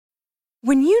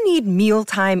When you need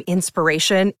mealtime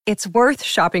inspiration, it's worth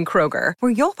shopping Kroger,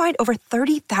 where you'll find over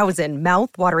 30,000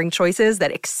 mouth-watering choices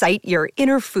that excite your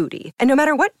inner foodie. And no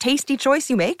matter what tasty choice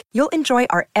you make, you'll enjoy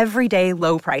our everyday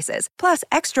low prices, plus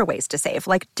extra ways to save,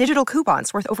 like digital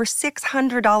coupons worth over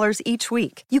 $600 each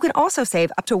week. You can also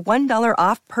save up to $1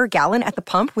 off per gallon at the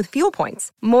pump with fuel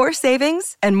points. More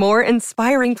savings and more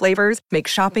inspiring flavors make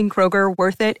shopping Kroger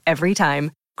worth it every time.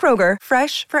 Kroger,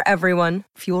 fresh for everyone.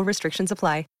 Fuel restrictions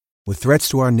apply. With threats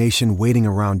to our nation waiting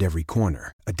around every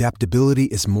corner, adaptability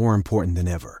is more important than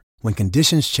ever. When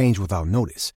conditions change without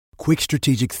notice, quick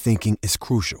strategic thinking is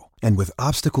crucial. And with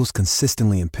obstacles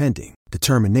consistently impending,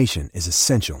 determination is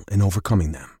essential in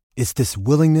overcoming them. It's this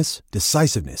willingness,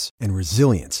 decisiveness, and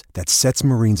resilience that sets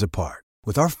Marines apart.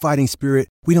 With our fighting spirit,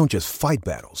 we don't just fight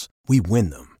battles, we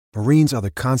win them. Marines are the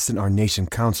constant our nation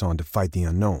counts on to fight the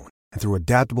unknown. And through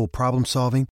adaptable problem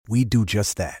solving, we do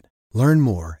just that. Learn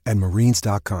more at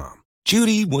marines.com.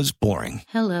 Judy was boring.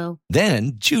 Hello.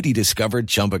 Then Judy discovered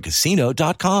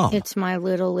ChumbaCasino.com. It's my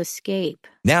little escape.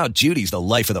 Now Judy's the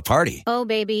life of the party. Oh,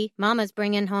 baby, mama's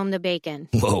bringing home the bacon.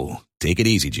 Whoa, take it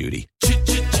easy, Judy.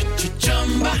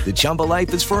 The Chumba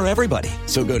life is for everybody.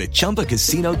 So go to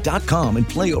ChumbaCasino.com and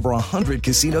play over 100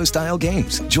 casino-style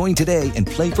games. Join today and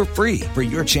play for free for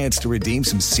your chance to redeem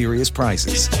some serious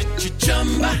prizes.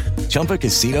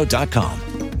 ChumbaCasino.com.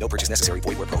 No purchase necessary.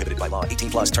 Void where prohibited by law. 18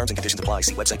 plus terms and conditions apply.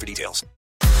 See website for details.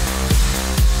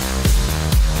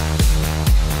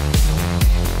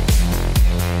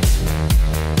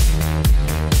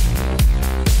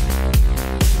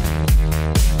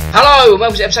 Hello and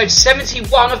welcome to episode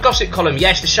 71 of Gossip Column.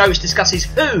 Yes, the show which discusses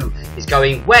who is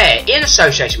going where in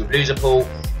association with Loserpool.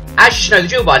 As you should know the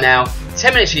drill by now,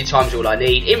 10 minutes of your time is all I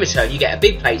need. In return, you get a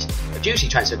big plate of juicy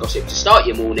transfer gossip to start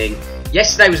your morning.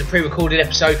 Yesterday was a pre-recorded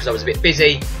episode because I was a bit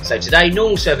busy, so today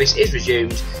normal service is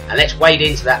resumed, and let's wade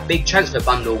into that big transfer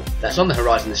bundle that's on the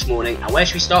horizon this morning. And where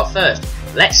should we start first?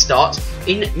 Let's start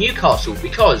in Newcastle,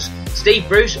 because Steve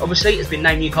Bruce obviously has been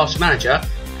named Newcastle manager,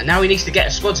 and now he needs to get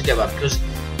a squad together, because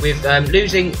with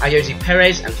losing Ayoze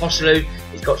Perez and Joselu,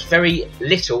 he's got very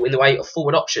little in the way of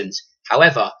forward options.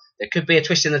 However, there could be a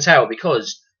twist in the tail,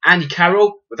 because Andy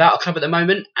Carroll, without a club at the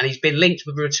moment, and he's been linked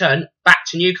with a return back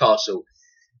to Newcastle.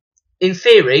 In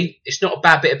theory, it's not a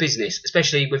bad bit of business,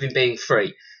 especially with him being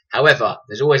free. However,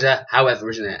 there's always a however,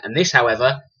 isn't there? And this,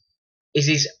 however, is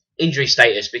his injury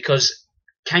status, because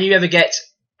can you ever get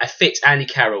a fit Andy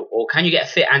Carroll, or can you get a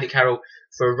fit Andy Carroll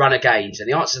for a run of games? And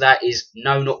the answer to that is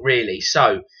no, not really.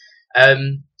 So,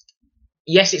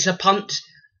 yes, it's a punt.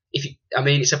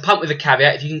 It's a punt with a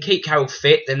caveat. If you can keep Carroll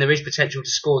fit, then there is potential to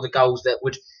score the goals that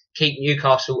would keep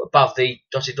Newcastle above the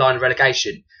dotted line of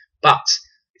relegation. But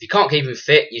if you can't keep him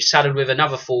fit, you're saddled with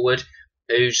another forward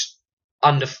who's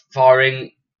under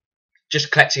firing, just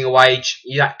collecting a wage,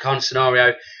 that kind of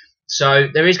scenario. So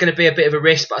there is going to be a bit of a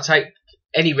risk, but I take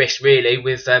any risk really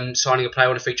with signing a player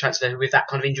on a free transfer with that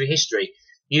kind of injury history.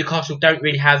 Newcastle don't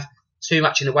really have too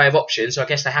much in the way of options, so I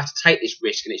guess they have to take this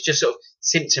risk, and it's just sort of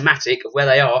symptomatic of where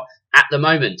they are at the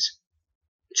moment.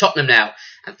 Tottenham now,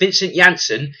 and Vincent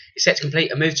Janssen is set to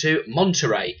complete a move to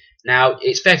Monterrey. Now,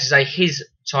 it's fair to say his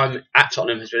time at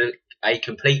Tottenham has been a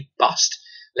complete bust.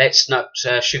 Let's not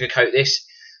sugarcoat this.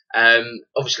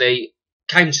 Obviously,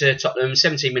 came to Tottenham,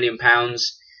 £17 million,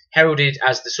 heralded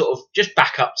as the sort of just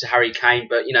backup to Harry Kane,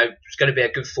 but, you know, was going to be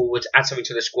a good forward, add something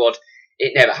to the squad.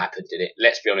 It never happened, did it?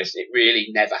 Let's be honest, it really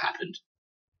never happened.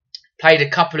 Played a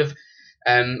couple of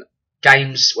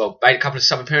games, made a couple of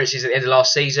sub-appearances at the end of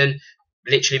last season,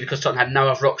 literally because Tottenham had no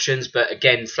other options, but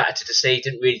again, flattered to see,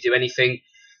 didn't really do anything.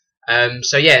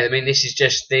 This is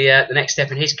just the next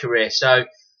step in his career. So,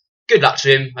 good luck to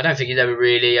him. I don't think he's ever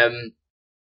really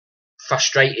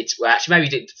frustrated. Well, actually, maybe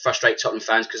he did frustrate Tottenham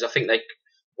fans because I think they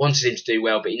wanted him to do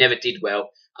well, but he never did well.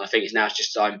 And I think it's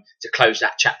just time to close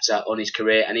that chapter on his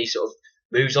career, and he sort of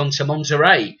moves on to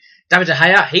Monterrey. David De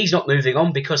Gea, he's not moving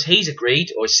on because he's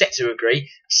agreed, or is set to agree,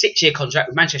 a 6-year contract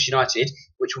with Manchester United,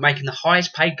 which will make him the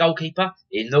highest paid goalkeeper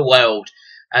in the world.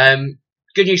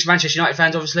 Good news for Manchester United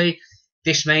fans, obviously.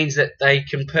 This means that they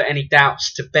can put any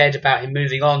doubts to bed about him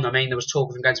moving on. I mean, there was talk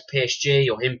of him going to PSG,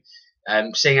 or him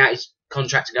seeing out his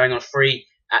contract and going on free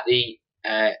at the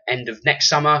end of next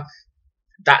summer.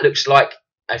 That looks like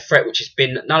a threat which has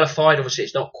been nullified. Obviously,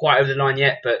 it's not quite over the line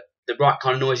yet, but the right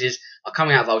kind of noises are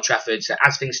coming out of Old Trafford. So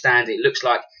as things stand, it looks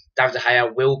like David De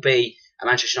Gea will be a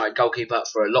Manchester United goalkeeper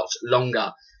for a lot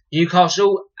longer.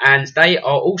 Newcastle, and they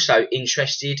are also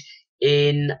interested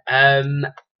in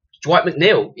Dwight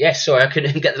McNeil. Yes, sorry, I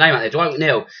couldn't get the name out there. Dwight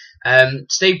McNeil.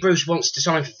 Steve Bruce wants to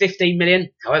sign him for 15 million.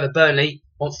 However, Burnley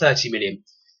want 30 million.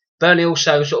 Burnley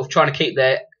also sort of trying to keep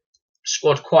their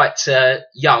squad quite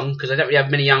young because they don't really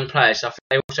have many young players. So I think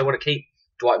they also want to keep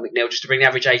Dwight McNeil just to bring the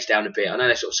average age down a bit. I know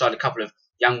they sort of signed a couple of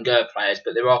younger players,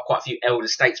 but there are quite a few elder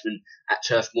statesmen at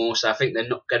Turf Moor, so I think they're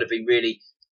not going to be really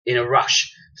in a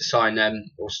rush to sign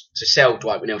or to sell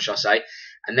Dwight McNeil, shall I say.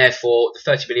 And therefore,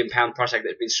 the £30 million price tag that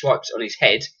has been swiped on his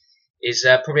head is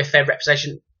probably a fair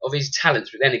representation of his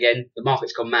talents. But then again, the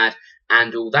market's gone mad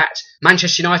and all that.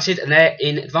 Manchester United, and they're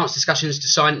in advanced discussions to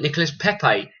sign Nicolas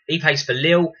Pepe. He plays for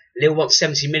Lille. Lille wants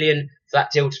 70 million for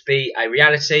that deal to be a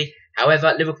reality.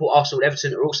 However, Liverpool, Arsenal and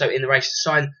Everton are also in the race to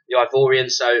sign the Ivorian.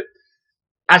 So,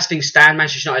 as things stand,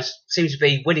 Manchester United seem to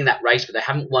be winning that race, but they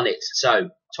haven't won it. So,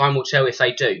 time will tell if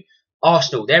they do.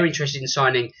 Arsenal, they're interested in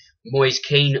signing Moise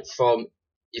Kean from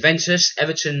Juventus.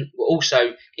 Everton were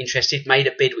also interested, made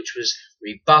a bid which was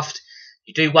rebuffed.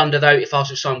 You do wonder, though, if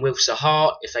Arsenal sign Wilf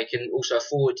Zaha, if they can also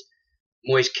afford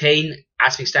Moise Kean.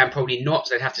 As things stand, probably not.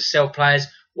 So they'd have to sell players.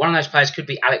 One of those players could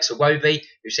be Alex Iwobi,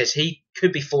 who says he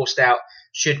could be forced out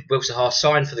should Wilf Zaha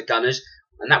sign for the Gunners.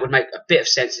 And that would make a bit of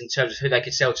sense in terms of who they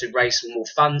could sell to raise some more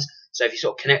funds. So if you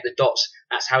sort of connect the dots,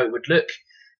 that's how it would look.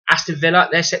 Aston Villa,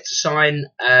 they're set to sign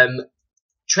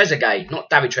Trezeguet, not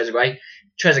David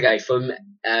Trezeguet from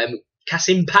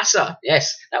Kasim Pasa.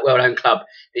 Yes, that well-known club.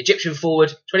 The Egyptian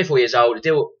forward, 24 years old, a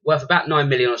deal worth about 9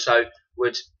 million or so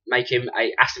would make him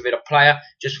a Aston Villa player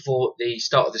just before the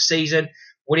start of the season.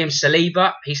 William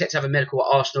Saliba, he's set to have a medical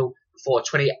at Arsenal before a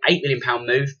 £28 million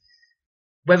move.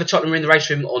 Whether Tottenham are in the race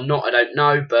for him or not, I don't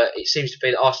know, but it seems to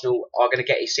be that Arsenal are going to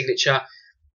get his signature.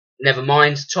 Never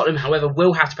mind. Tottenham, however,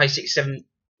 will have to pay £67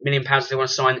 million if they want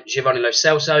to sign Giovanni Lo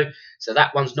Celso, so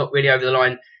that one's not really over the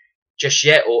line just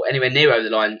yet, or anywhere near over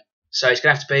the line. So it's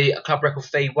going to have to be a club record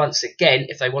fee once again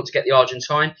if they want to get the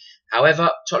Argentine. However,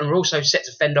 Tottenham are also set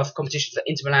to fend off competition for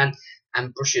Inter Milan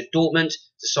and Borussia Dortmund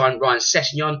to sign Ryan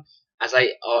Sessegnon, as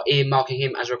they are earmarking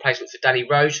him as a replacement for Danny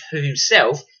Rose, who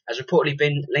himself has reportedly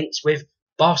been linked with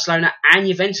Barcelona and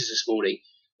Juventus this morning,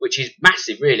 which is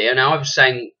massive, really. And I was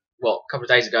saying, a couple of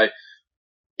days ago,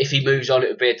 if he moves on, it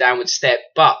would be a downward step.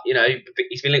 But,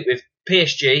 he's been linked with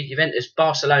PSG, Juventus,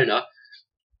 Barcelona.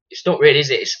 It's not really, is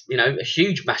it? It's, a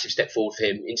huge, massive step forward for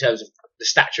him in terms of the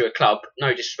stature of club. No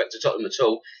disrespect to Tottenham at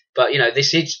all. But,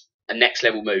 this is a next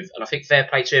level move. And I think fair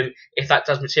play to him if that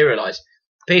does materialise.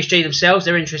 PSG themselves,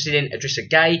 they're interested in Idrissa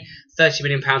Gueye. £30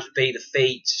 million would be the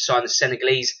fee to sign the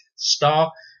Senegalese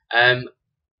star.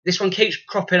 This one keeps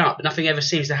cropping up, but nothing ever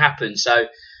seems to happen. So,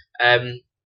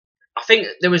 I think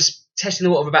there was testing the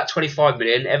water of about 25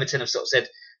 million. Everton have sort of said,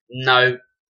 no,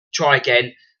 try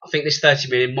again. I think this 30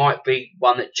 million might be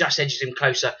one that just edges him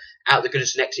closer out the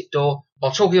Goodison exit door.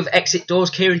 While talking of exit doors,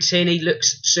 Kieran Tierney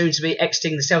looks soon to be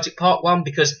exiting the Celtic Park one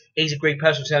because he's agreed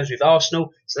personal terms with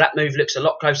Arsenal. So that move looks a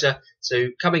lot closer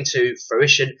to coming to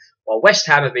fruition. While West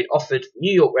Ham have been offered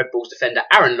New York Red Bulls defender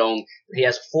Aaron Long, and he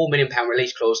has a £4 million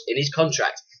release clause in his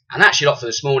contract. And that's your lot for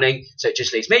this morning. So it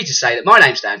just leaves me to say that my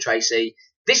name's Dan Tracy.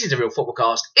 This is The Real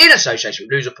Footballcast in association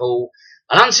with Loserpool.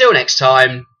 And until next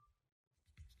time,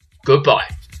 goodbye.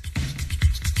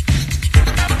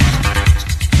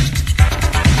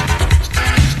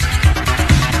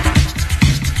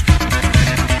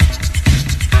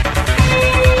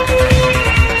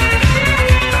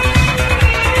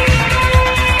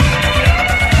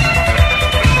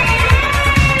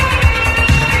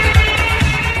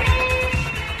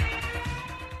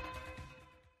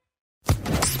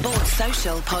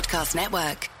 Podcast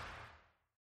Network.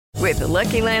 With the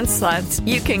Lucky Land Slots,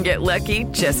 you can get lucky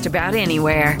just about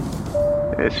anywhere.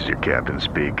 This is your captain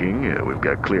speaking. We've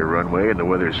got clear runway and the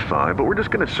weather's fine, but we're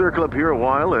just going to circle up here a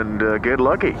while and get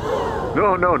lucky.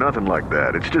 No, nothing like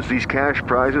that. It's just these cash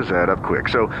prizes add up quick.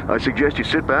 So I suggest you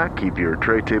sit back, keep your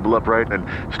tray table upright,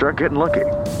 and start getting lucky.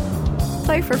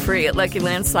 Play for free at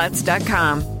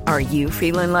LuckyLandSlots.com. Are you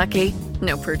feeling lucky?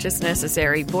 No purchase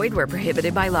necessary. Void where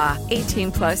prohibited by law.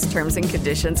 18+ terms and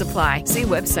conditions apply. See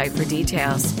website for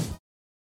details.